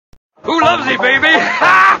Who loves you, baby?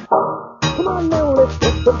 Ha! Come on now, let's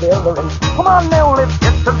get together and come on now, let's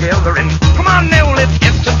get together and Come on now, let's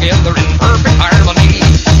get together in perfect harmony.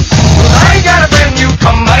 'Cause I got a brand new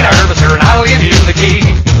combine harvester and I'll give you the key.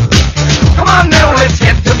 Come on now, let's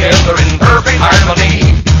get together in perfect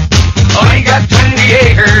harmony. I got 20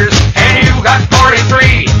 acres and you got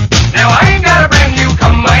 43. Now I got a brand new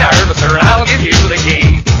combine harvester and I'll give you the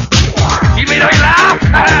key. You mean I laugh?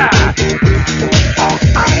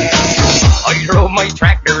 I drove my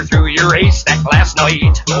tractor through your haystack last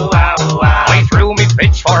night. I threw me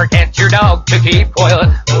pitchfork at your dog to keep quiet.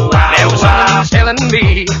 Now someone's telling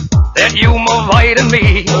me that you avoiding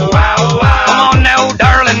me. Come on now,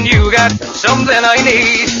 darling, you got something I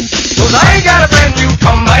need. 'Cause I got a brand new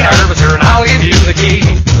combine harvester and I'll give you the key.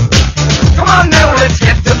 Come on now, let's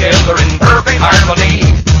get together in perfect harmony.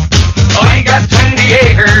 I got 20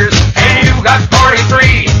 acres and you got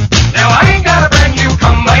 43. Now I got a brand new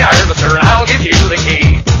combine harvester and I'll give you the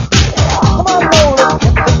key. come on now, let's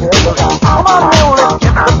get together and come on now, let's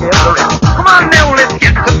get together and Come on now, let's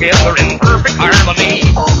get together in perfect harmony.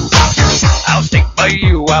 I'll stick by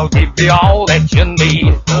you, I'll give you all that you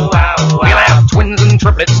need. We'll have twins and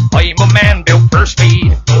triplets, I'm a man built for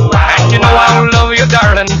speed. And you know I love you,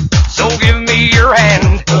 darling, so give me your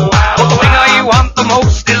hand. But the thing I want the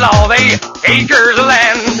most is all the acres of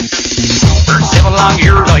land. For 7 long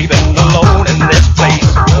years I've been alone